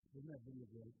that video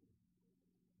great?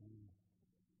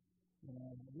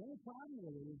 Um, the only problem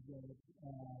with it is that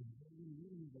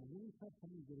the really tough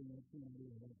time getting that thing out of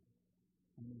your head.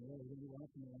 I mean, you're going to be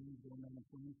watching the Lions going down the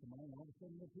swing tomorrow, and all of a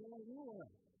sudden they feel like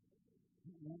nowhere.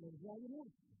 And it's driving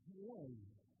nuts. It was.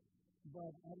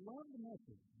 But I love the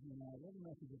message. I love the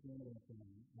message at the end of that thing.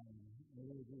 I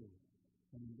really do.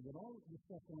 And with all the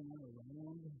stuff going on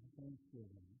around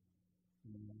Thanksgiving,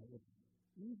 it's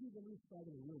easy to lose sight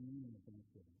of the real meaning of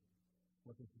Thanksgiving,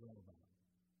 what this is all about.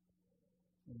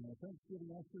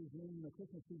 Thanksgiving ushers in the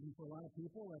Christmas season for a lot of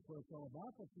people. That's what it's all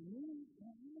about. But for me,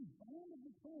 I'm bound to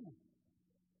determine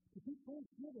to keep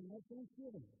Thanksgiving, that's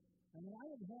Thanksgiving. I mean, I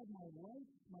have had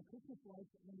my Christmas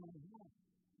lights in my house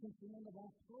since the end of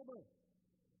October.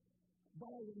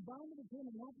 But I was bound to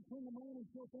determine not to turn them on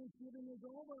until Thanksgiving is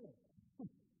over.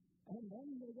 And then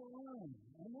they go on.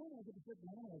 And then I get to sit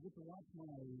down and I get to watch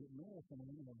my marathon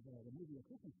of the movie A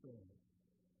Christmas Story.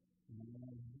 In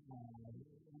that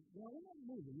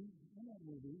movie,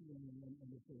 and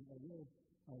it's a real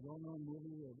well-known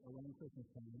movie around Christmas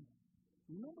time,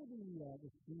 remember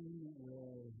the scene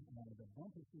where the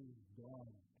Bumpus' dog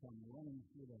come running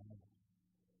through the house,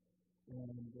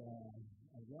 and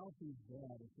Ralphie's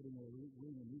dad is sitting there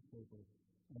reading a newspaper,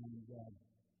 and he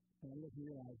doesn't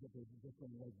realize that they're just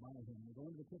going right by him. They go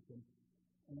into the kitchen,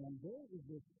 and there is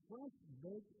this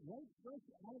fresh-baked, fresh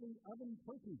out of the oven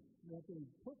turkey that they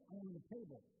put on the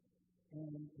table.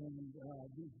 And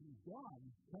these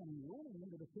dogs come running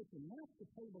into the kitchen, knock the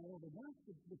table over, knock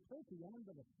the turkey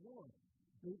onto the floor.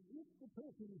 They eat the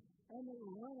turkey, and they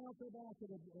run out the back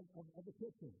of the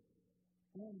kitchen.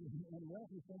 And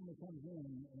Ralphie family comes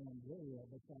in, and they're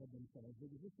beside themselves,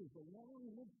 because this is the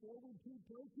long looked forward to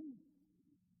turkey.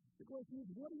 The question is,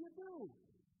 what do you do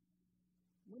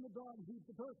when the dogs eat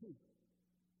the turkey?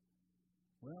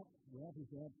 Well, Ralphie's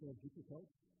dad says, "Get your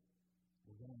coat,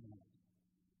 we're going out."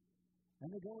 And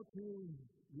they go to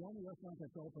the only restaurant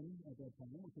that's open at that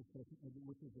time, which is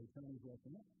a Chinese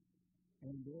restaurant,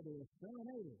 and they're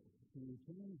serenaded to the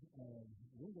tunes of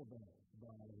Jingle Bells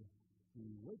by the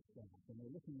waitstaff, and they're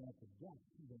looking at the duck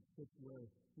that sits where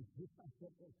the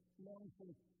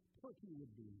long-faced turkey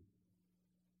would be.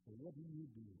 So what do you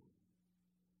do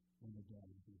when the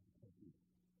dog eats the turkey?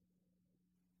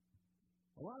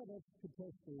 A lot of us could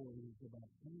tell stories about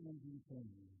times and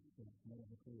things that might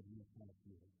have occurred in this past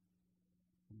year,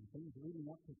 and things leading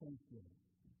up to Thanksgiving.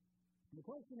 And the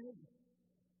question is,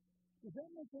 does that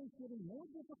make Thanksgiving more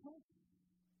difficult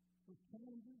with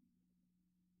challenges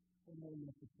or more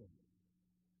necessary?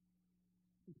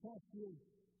 This past year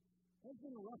has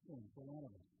been a rough one for a lot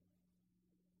of us.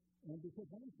 And because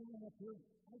I'm standing up here,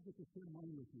 I get to share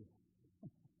mine with you.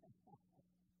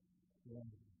 Yeah,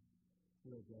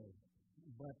 here it goes.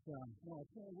 But, no, I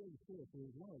tell you what, it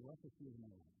was one of the roughest years of my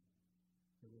life.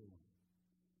 It really was.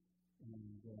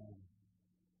 And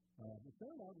it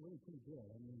started out really pretty good.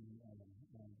 I mean,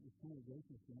 this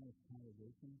congregation, this Jonas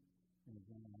congregation in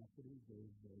generosity,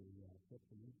 gave a trip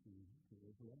to me to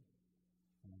Israel.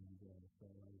 And so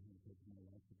I had taken my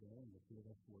wife to go, and the two of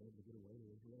us were able to get away to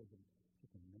Israel. It was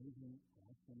just an amazing,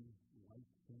 awesome,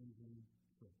 life-changing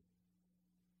trip.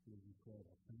 It was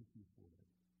incredible. Thank you for it.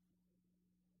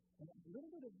 And a little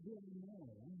bit of did we know,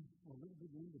 or a little bit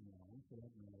we didn't know, for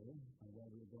that matter, while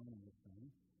we were going on this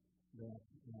thing, that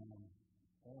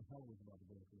all hell was about to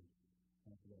break loose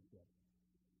after that trip.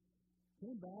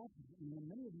 Came back, and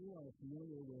many of you are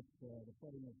familiar with the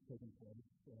flooding that's taken place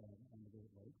on the Great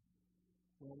Lakes.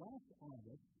 Well, last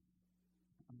August,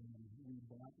 we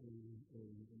bought a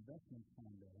investment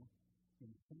condo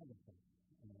in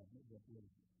Saginaw that was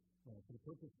for the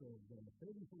purpose of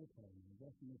saving for retirement,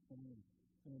 investing this thing,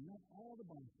 and it met all the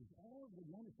boxes, all of the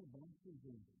wonderful boxes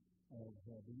of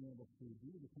being able to do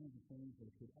the kinds of things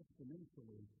that could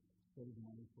exponentially save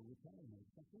money for retirement.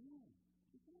 It's like,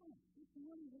 it's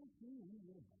money that's me in a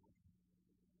little box.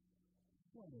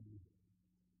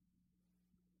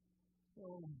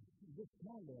 So this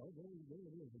condo, there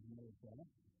it is, as a matter of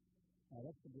fact.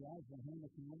 That's the garage behind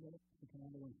the condo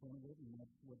in front of it, and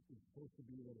that's what is supposed to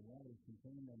be where the water is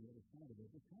contained on the other side of it.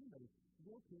 The condo is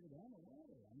located on the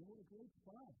water. I mean, what a great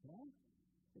spot, huh?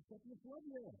 Except in the flood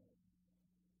year.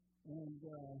 And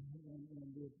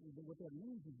what that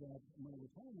means is that my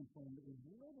retirement fund is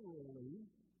literally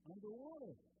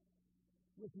underwater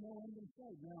with no end in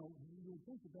sight. Now, you would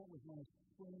think that was my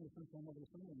spring or sometime over the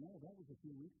summer. No, that was a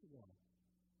few weeks ago.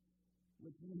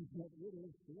 Which means that it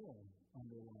is still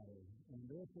underwater, and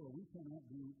therefore we cannot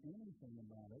do anything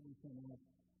about it. We cannot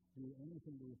do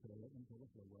anything to repair it until the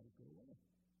flood waters go away.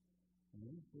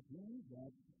 Which means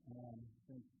that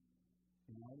since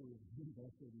And now we've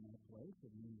invested in that place. It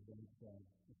means that a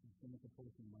substantial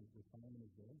portion of my retirement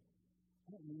is there.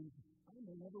 That means I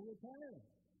may never retire.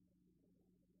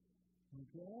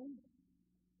 Okay?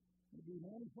 I'll be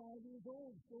 95 years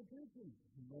old, still preaching.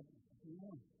 But,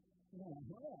 yeah. I'll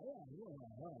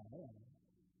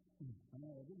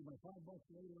give you my $5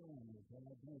 later on.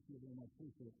 Thank you very much.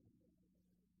 Appreciate it.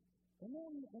 And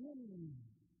then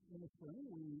in the spring,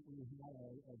 we had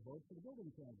a vote for the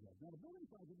building project. Now, the building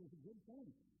project was a good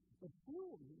thing. But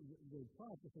through the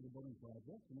process of the building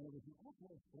project, there was an awful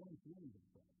lot of storm feelings and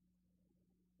stuff.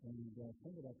 And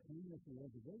some of that came as a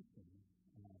reservation,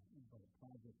 but a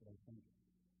project that I think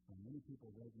many people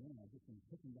right now have just been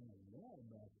picking down a lot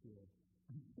about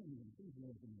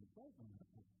enthusiasm and excitement.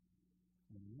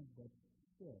 But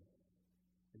still,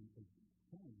 it's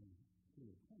time to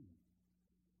return.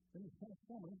 Then this past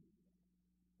summer,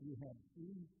 we had 3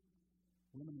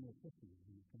 women in their 50s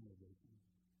in the congregation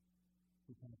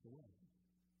who passed away.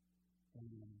 And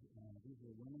these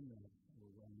were women that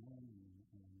were well known and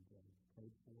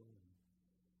prayed for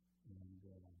and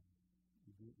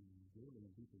dearly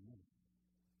and deeply missed.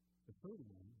 The third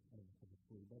one of the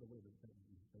 3, by the way,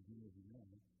 as many of you know,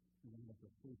 we went up to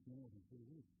 3 funerals in 3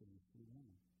 weeks for these 3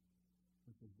 women,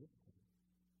 which was difficult.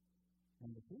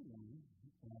 And the third one,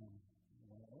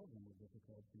 all of them were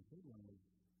difficult. The third one was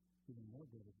even more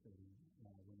devastating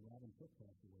when Robin Cook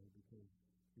passed away because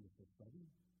he was so sudden.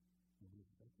 Nobody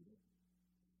expected it.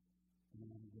 And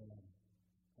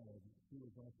she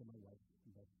was also my wife's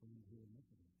best friend here in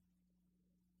Michigan.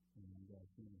 And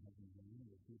she and her husband Jane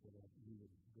were people that we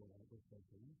would go out with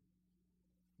socially,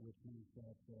 which means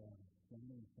that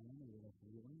family and family were left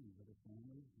Wheeling, and other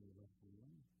families were left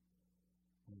Wheeling.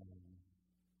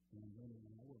 And Lenny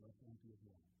and I were left empty as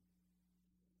well.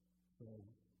 So,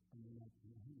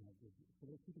 so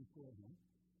they're keeping score at home.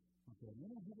 Okay, and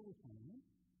then I have a retirement.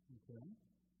 Okay.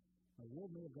 My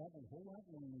world may have gotten a whole lot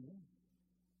lonelier,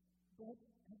 but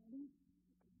at least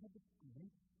I had this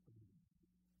great space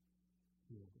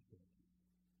here at the church.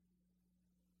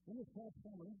 In this past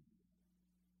summer,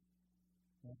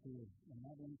 after an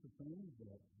avalanche of things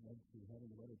that led to having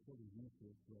to let our children's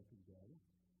ministry director go,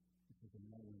 this was an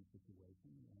avalanche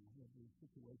situation, and I had a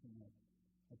situation that,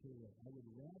 I tell you what, I would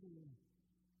rather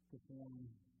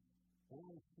perform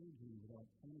oral surgery without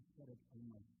anesthetic on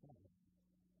myself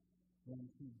than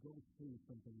to go through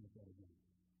something like that again.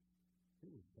 It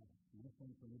was tough. No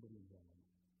fun for anybody involved.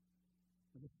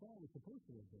 But the fall was supposed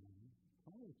to have been,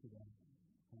 prior to that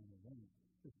kind of event,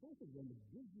 the supposed to have been the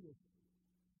busiest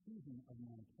season of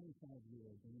my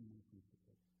 25-year in ministry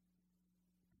career.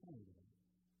 Tired of it.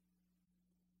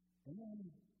 And then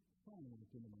finally it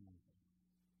came to my uncle.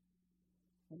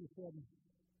 And he said,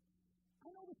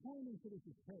 I know the timing for this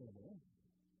is terrible,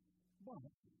 but,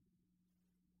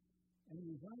 and he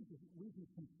resigned for reasons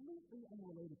completely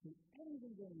unrelated to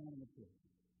anything going on in the church.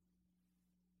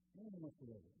 Anything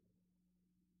whatsoever.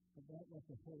 But that left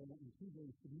a hole in 2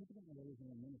 very significant areas in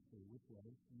our ministry, which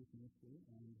was youth ministry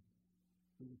and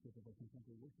leadership of our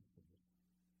contemporary worship service.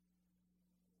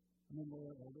 And then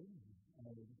Laura Elder,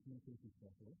 our communication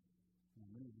specialist, and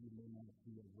many of you may not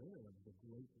be aware of the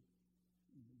great,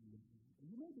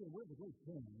 you may be aware of the great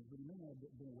things, but you may not have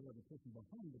been aware of the person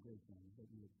behind the great things that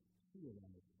you see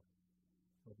around this place.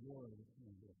 But Laura did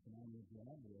a phenomenal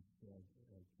job with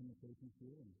communications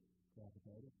here and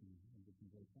capitalis and did some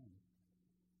great things.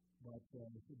 But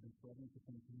she'd been struggling for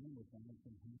some time with some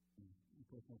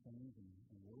personal things and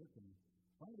work, and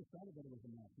finally decided that it was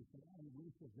enough. She said, I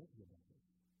really feel guilty about this.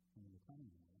 And it was time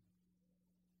now.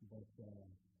 But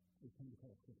it's time to call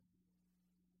it quits.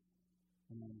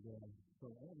 And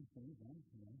so all these things, then,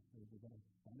 we got to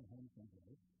find a home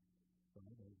someplace. So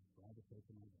I tried to take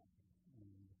my back.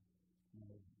 And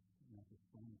not just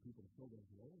finding people to fill those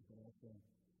roles, but also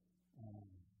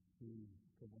to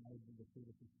provide the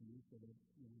services to you so that,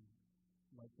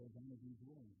 life goes on as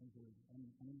usual and things are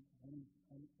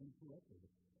uninterrupted.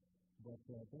 But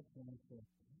at that point, there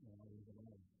was a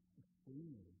lot of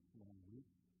extremely long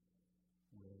weeks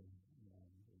where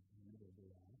there's never a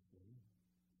day off,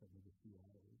 except maybe 2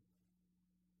 hours,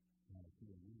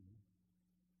 2 a noon,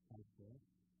 high stress,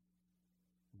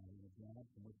 in a job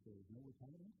from which there was no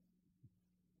retirement,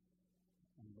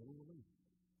 and little relief.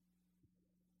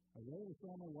 I rarely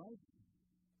saw my wife.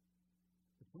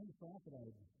 Between the fact that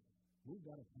I moved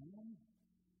out of town,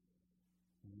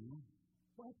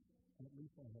 but at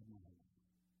least I had my house.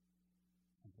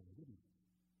 Until I didn't.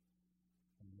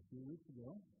 And a few weeks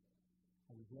ago,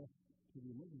 I was rushed to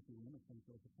the emergency room at St.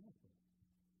 Joseph Hospital,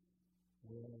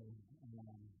 where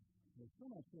they're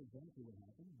still not sure exactly what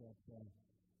happened, but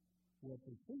what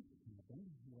they think happened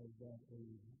was that a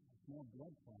small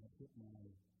blood clot hit my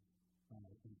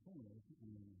internals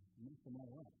and messed them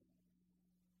all up.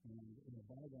 And in a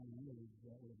bygone age,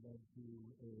 that would have led to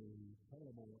a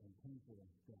terrible and painful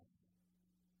death.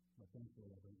 But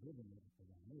thankfully, I've been living with it as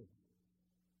I live.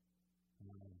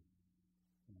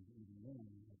 And even then,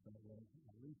 I thought, well,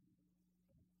 at least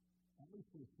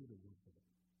we should have worked with it.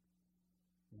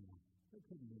 You know, they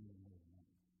couldn't do any more than that.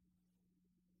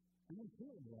 And then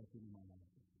killed walking in my life.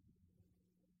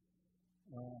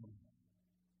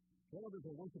 Well, there's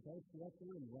a worship arts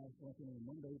director, and walking on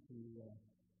Monday to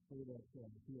say that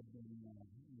he had been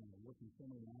working so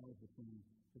many hours between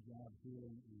the job here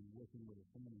and working with his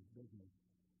family's business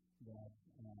that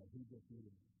he just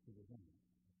needed to resign.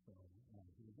 So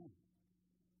he resigned.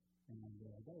 And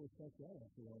I got to respect that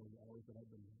after all the hours that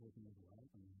I've been working with his wife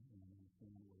and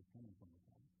understand where he's coming from with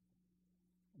that.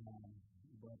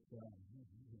 But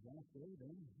his last day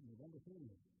then, November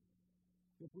 30th,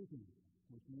 this weekend,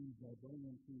 which means going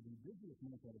into the busiest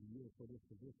month out of the year for this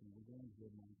position, we're going to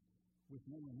good month with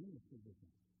no one in this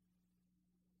position.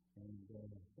 And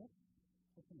that's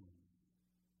annoying.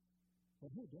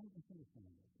 But hey, don't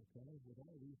misunderstand this, okay? With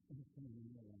all these things coming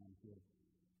in around here,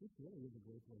 this really is a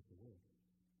great place to work.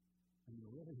 I mean,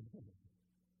 it really is.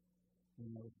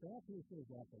 You know, staff here feels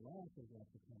lots of love, there's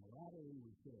lots of camaraderie,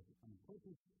 we feel it on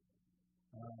purpose,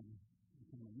 we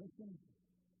kind of mission.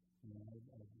 You know, I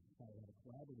have a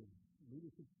collaborative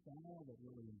leadership style that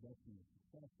really invests in the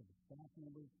success of the staff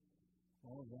members,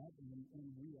 all of that, and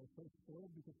we are so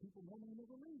spoiled because people normally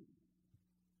never leave.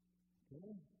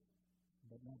 Okay?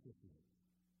 But not this year.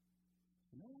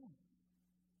 So now,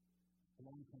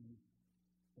 along comes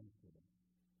Thanksgiving.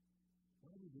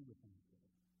 What do we do with Thanksgiving?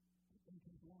 Thanksgiving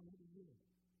comes along every year.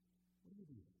 What do we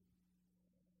do?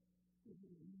 In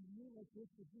a year like this,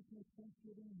 does this make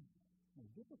Thanksgiving more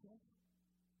difficult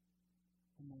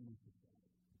and more necessary?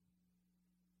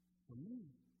 For me,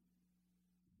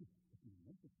 it's more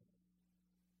necessary.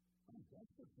 I'm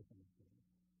desperate for Thanksgiving.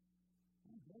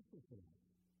 I'm desperate for that.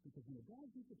 Because when the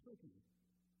dogs eat the turkey,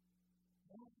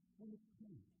 that's when it's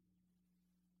time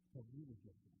to really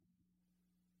get things.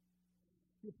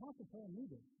 The Apostle Paul knew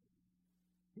this.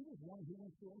 He was one who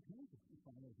went through all kinds of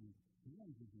trials and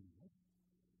times in his life.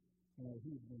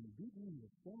 He had been beaten, he was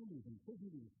stoned, he was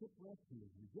imprisoned, he was shipwrecked, he was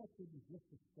rejected, he was just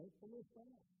a start the list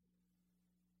out.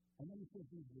 And then he said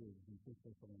these words in 1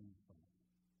 Thessalonians 5.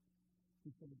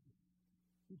 He said,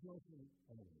 rejoice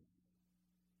always,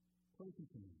 pray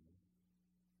continually,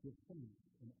 give thanks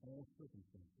in all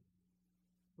circumstances.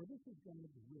 For this is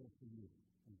God's will for you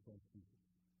in Christ Jesus.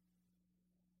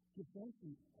 Give thanks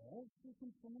in all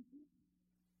circumstances,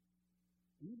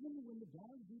 even when the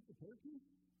dogs eat the turkey.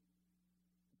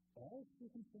 All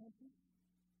circumstances,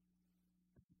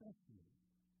 especially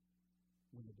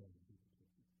when the dogs eat the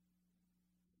turkey.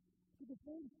 Because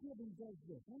Thanksgiving does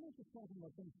this. I'm not just talking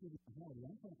about Thanksgiving and holiday.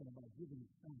 I'm talking about giving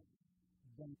thanks.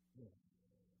 Does this.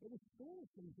 It restores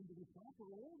things into the proper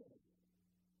order.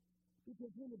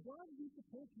 Because when the dogs eat the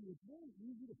turkey, it's very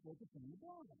easy to focus on the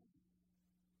dogs.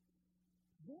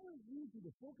 Very easy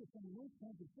to focus on those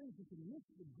kinds of things. You can miss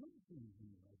the good things in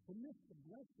life, to miss the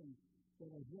blessings that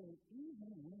are there,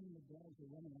 even when the dogs are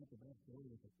running out the back door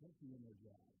with a turkey in their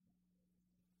jaws.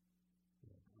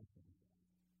 They're confident.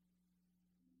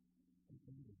 And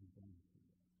God isn't done with you.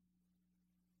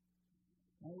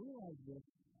 I realize this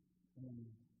in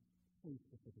three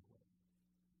specific ways.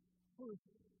 First,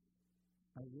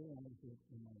 I realized it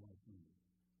in my life's memory.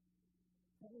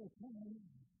 At a time,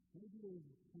 maybe there's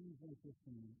things like this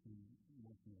in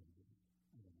my community.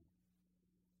 I don't know.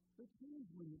 There are times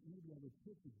when maybe I would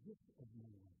take the gift of my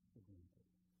life for granted.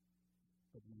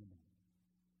 But no.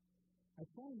 I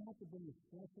try not to bring the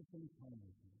stress of things home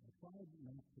with me. I try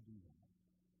not to do that.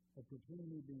 But between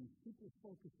me being super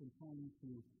focused and trying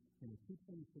to keep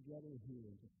things together here,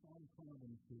 and to solve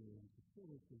problems here, and to fill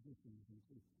our positions, and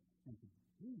to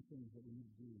do things that we need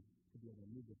to do to be able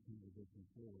to move this conversation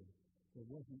forward, there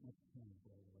wasn't much time for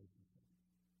our relationship.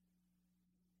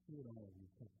 Through it all, we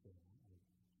kept a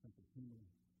sense of humor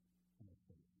and a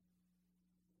faith.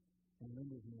 And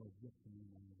Linda's more a gift to me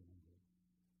than anything I did.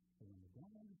 So when the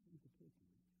God understands the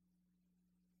turkey,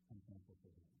 I'm thankful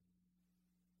for him.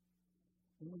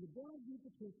 And when the dog eats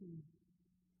the turkey,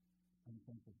 I'm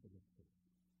thankful for this too.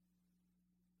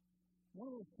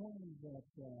 One of those times that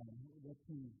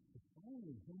came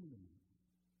finally home to me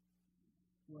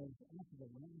was after the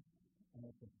last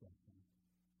altar session.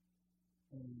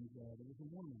 And there was a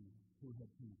woman who had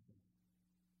cancer.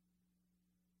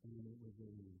 And it was a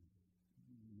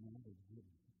not a good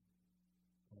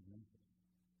prognosis.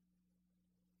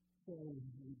 So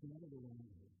we gathered around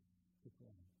her to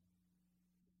pray.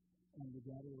 and they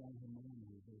gathered around her mom,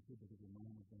 who was there too, because her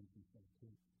mom was doing some stuff too.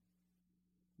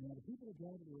 Now, the people that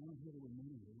gathered around her were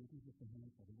many. It wasn't just a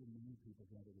handful. There were many people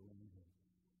gathered around her.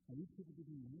 And these people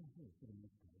didn't know her for the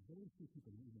most part. Very few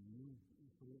people even knew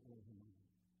her or her mom.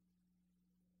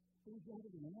 They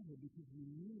gathered around her because we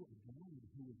knew a God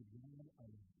who was a God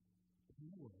of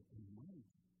power and might,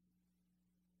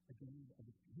 a God of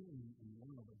healing and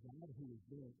love, a God who was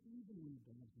there even when the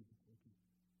dogs were working.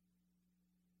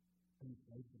 And he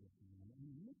prayed for this man. And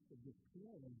in the midst of this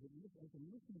prayer, as I'm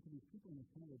listening to these people in the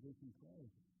congregation pray,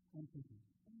 I'm thinking,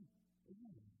 thank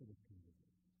God for this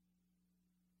congregation,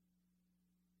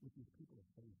 which is people of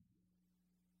faith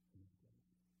in this place.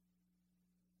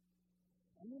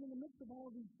 And then in the midst of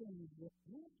all these things, that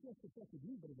not just affected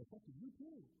you, but it affected you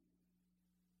too.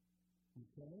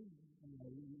 Okay?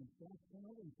 In staff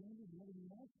turnover and changes and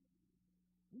everything else,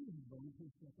 we have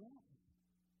volunteers step out.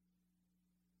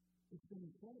 It's been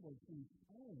incredible. It's been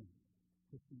inspiring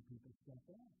to see people step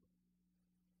out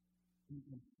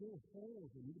and fill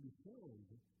holes that need to be filled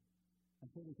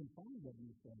until we can find that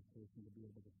new person to be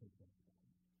able to take that spot.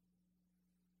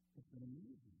 It's been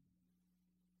amazing.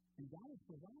 And God has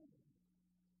provided.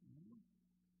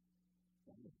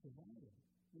 God has provided.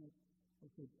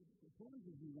 Okay, Torrens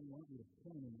is going to want you to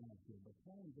point him out here, but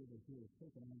Torrens over here is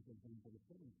taking on, for example, the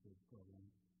children's church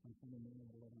program on Sunday morning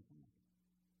at 11 o'clock.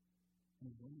 And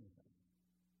he's doing with that.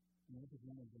 And that's just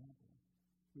one example.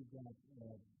 We've got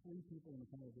 3 people in the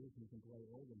congregation who can play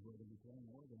organ, who are going to be playing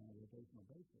organ on a rotational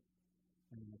basis.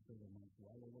 And in the 7 months,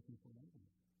 while we're looking for organ.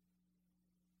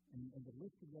 And the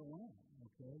list could go on,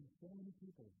 okay? So many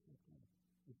people.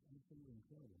 It's absolutely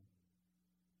incredible.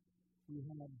 We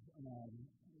have a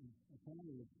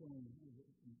family that's showing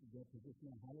their position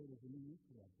on hired as a new youth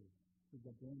director. We've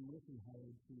got Dan Murphy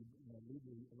hired to lead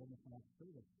the 11 o'clock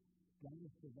service. God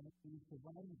is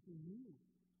providing for you.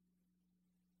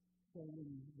 So when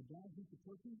the dog eats the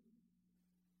turkey,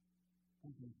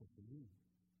 I'm thankful for you.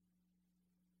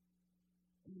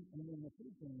 And then the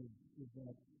third thing is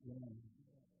that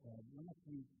last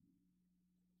week,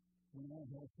 when I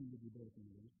had some of the birth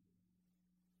meetings,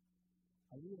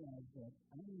 I realized that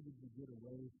I needed to get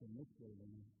away from this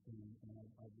building, and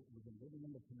I was living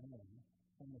in the Panera,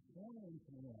 from the corner in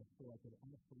Panera, so I could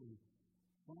actually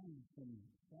find some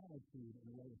solitude in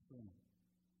a way of sermon.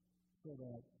 So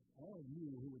that all of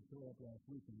you who would show up last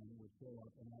weekend would show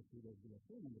up and actually there'd be a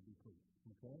sermon to be preached,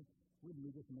 okay? Wouldn't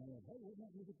be just a matter of, hey, wasn't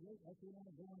that music great? That's what I want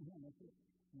to go on here, that's it.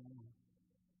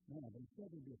 No, but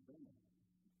instead there'd be a sermon.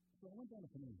 So I went down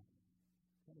to Panera.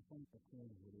 Had a fun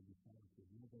corner where there'd be solitude.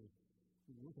 We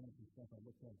were looking at some stuff I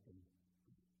looked at, and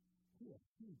 2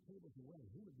 tables away,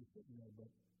 who would be sitting there but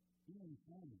Ian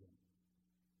Flanagan?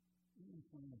 Ian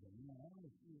Flanagan. Not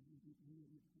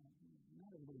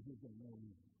everybody here's going to know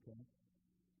Ian, okay?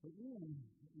 But Ian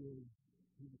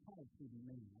he's a college student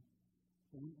now.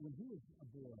 So when he was a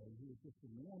boy, he was just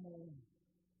a normal,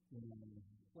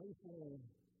 playful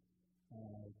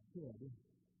kid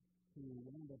who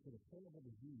wound up with a terrible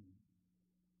disease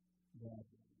that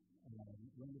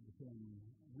rendered him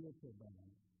wheelchair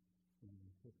bound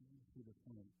to the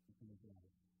point in his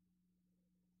life.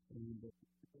 And at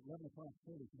 11 o'clock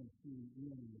service, you're going to see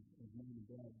Ian and his mom and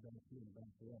dad back here in the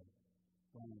back row,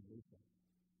 Brian and Lisa.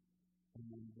 And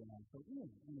so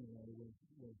Ian, anyway,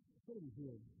 was sitting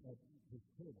here at his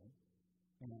table,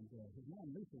 and his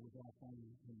mom Lisa was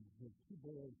offering him his 2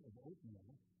 bowls of oatmeal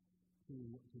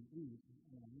to eat.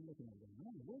 And I'm looking at him,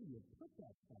 man, where do you put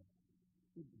that stuff?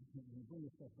 You bring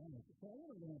this stuff down. So I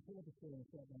went over and pulled up a chair and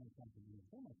sat down and talked to him.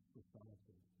 So much for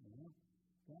solitude,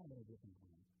 God had a different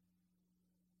plan.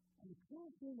 And the cool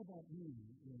thing about Ian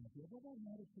is, what I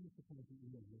noticed in this particular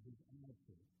Ian was his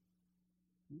attitude.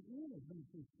 And Ian has been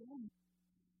through so much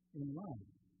in life.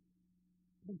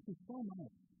 He's been through so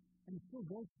much. And he's still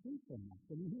very free from that.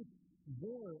 I mean, he's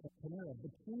there at Panera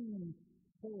between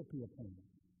therapy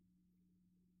appointments.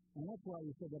 And that's why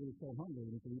he said that he was so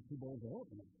hungry and he could eat 2 bowls of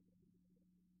oatmeal.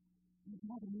 He's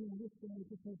talking to me in this way,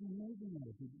 just has an amazing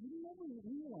attitude. You never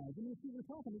realize, if you were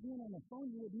talking to Ian on the phone,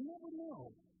 you would never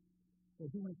know that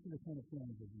he went through the kind of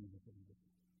challenges he was in.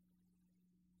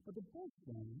 But the best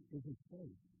thing is his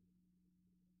faith.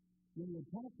 When you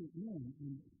talk to Ian,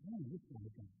 man, this guy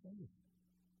has got faith.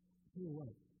 Tell you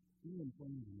what, Ian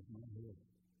Flanagan is my hero.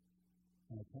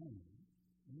 And I tell him,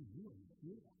 you are the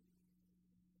hero.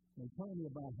 They told me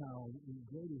about how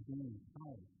great he's doing in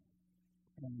college,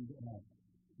 and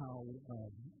how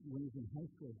when he was in high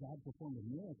school, God performed a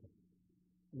miracle.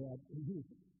 That he was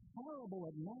horrible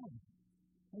at math.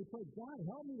 And he prayed, God,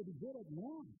 help me to be good at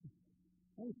math.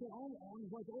 And he said,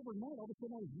 overnight, all of a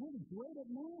sudden, I was really great at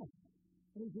math.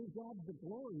 And he gave God the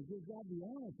glory. He gave God the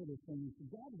honor for this thing. He said,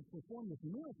 God has performed this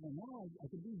miracle. Now I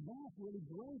can do that really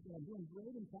great, but I'm doing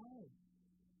great in tithes.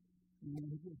 And then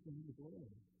he gives him the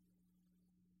glory.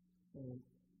 So,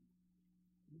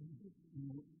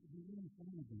 we really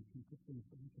find that he puts things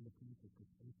into the proper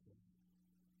perspective.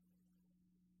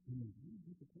 And when you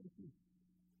get the person,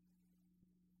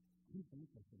 he's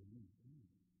thankful for the news.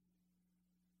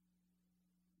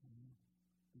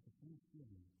 Because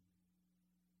Thanksgiving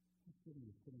is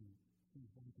putting things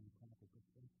back in the proper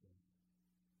perspective.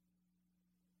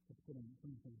 It's putting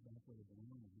things back where they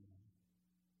belong again.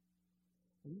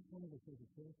 And each one of us has a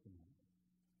choice tonight.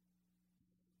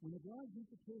 When the God gives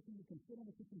a person, you can sit on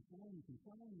the kitchen floor and you can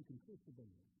cry and you can kiss the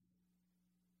baby.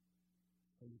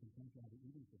 Or you can thank God for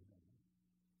eating for the baby.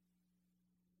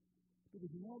 Because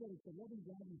you know that it's a loving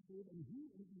God and food, and He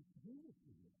is here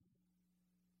for you.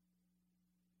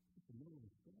 It's the middle of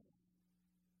the story.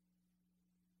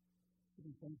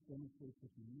 Giving thanks demonstrates that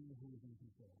you know who is in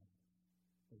control,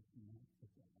 but it's not the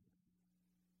God.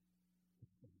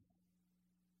 It's God.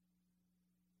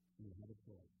 And you have a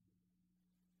choice.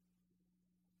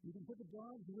 You can put the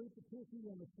dogs who ate the turkey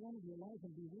on the throne of your life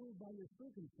and be ruled by your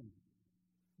circumstances.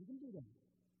 You can do that.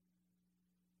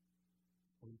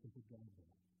 Or you can put God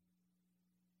there.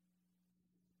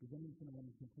 Beginning tonight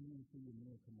and continuing through your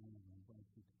miracle moment, I invite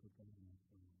you to put God on the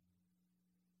throne.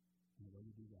 And the way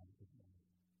you do that is with God.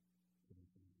 To the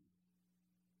throne.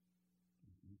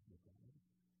 And you feel God.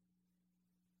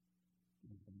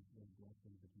 And thanks for the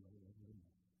blessings that you already know.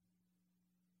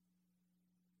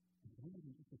 And tonight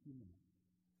in just a few minutes,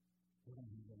 we're going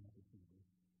to have an opportunity.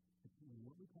 It's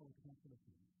what we call a council of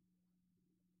saints.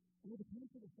 And with the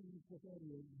council of saints, what that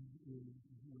is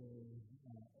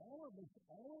all of us,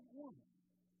 all at once,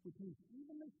 which means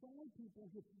even the shy people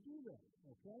get to do this,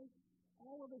 okay?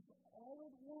 All of us, all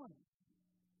at once,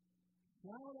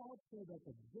 shout out so that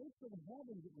the gates of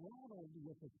heaven get rattled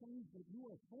with the things that you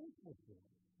are thankful for,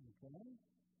 okay?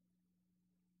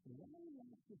 So why don't we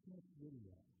watch this next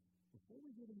video? Before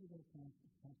we get into that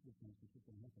council of saints, which is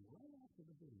going to happen right after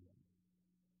the video,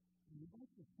 and you'd like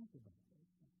to think about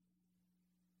this.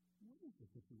 What is it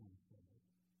that you want to say?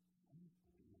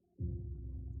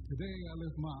 Today I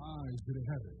lift my eyes to the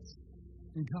heavens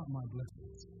and count my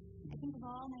blessings. I think of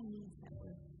all my needs that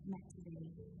were met today.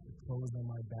 The clothes on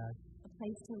my back. A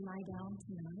place to lie down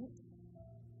tonight.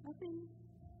 Nothing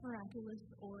miraculous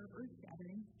or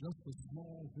earth-shattering. Just the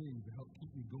small things that help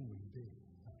keep me going day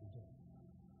after day.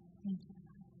 Thank you.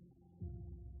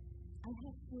 I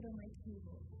have food on my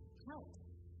table. Help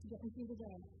to get me through the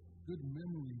day. Good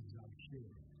memories I've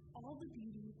shared. All the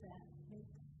beauty that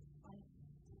makes life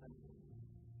special.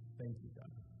 Thank you, God.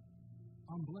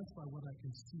 I'm blessed by what I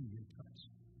can see and touch.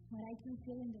 What I can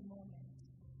feel in the moment.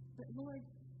 But Lord,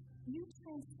 you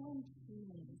transcend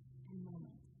feelings and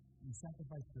moments. You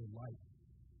sacrificed your life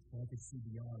so I could see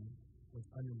beyond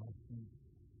what's under my feet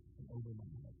and over my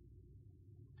head.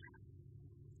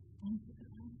 Thank you,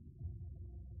 God.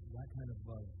 That kind of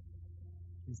love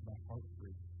keeps my heart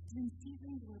free. In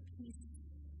seasons where peace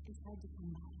is hard to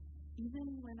come by, even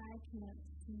when I can't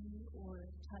see or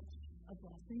touch a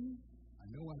blessing, I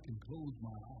know I can close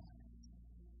my eyes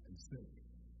and say,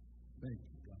 thank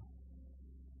you, God.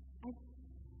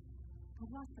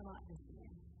 I've lost a lot this year.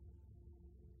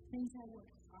 Things I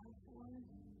worked hard for.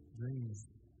 Dreams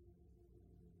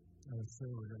I was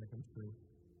sure were going to come true.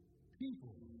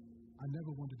 People I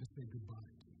never wanted to say goodbye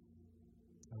to.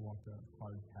 I walked a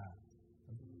hard path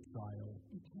of trial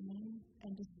And pain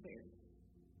and despair.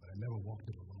 but I never walked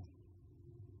it alone.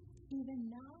 Even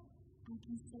now, I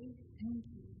can say thank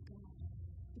you, God.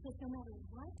 Because no matter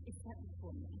what is set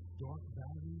before me, Dark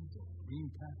valleys or green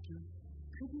pastures,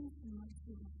 goodness and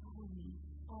mercy will follow me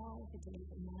all the days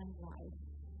of my life.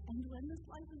 And when this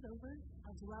life is over,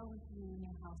 I'll dwell with you in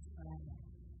your house forever.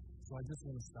 so I just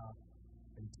want to stop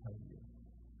and tell you,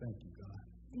 thank you, God.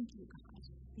 Thank you, God.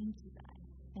 Thank you, God.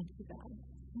 Thank you, God.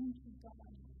 Thank you.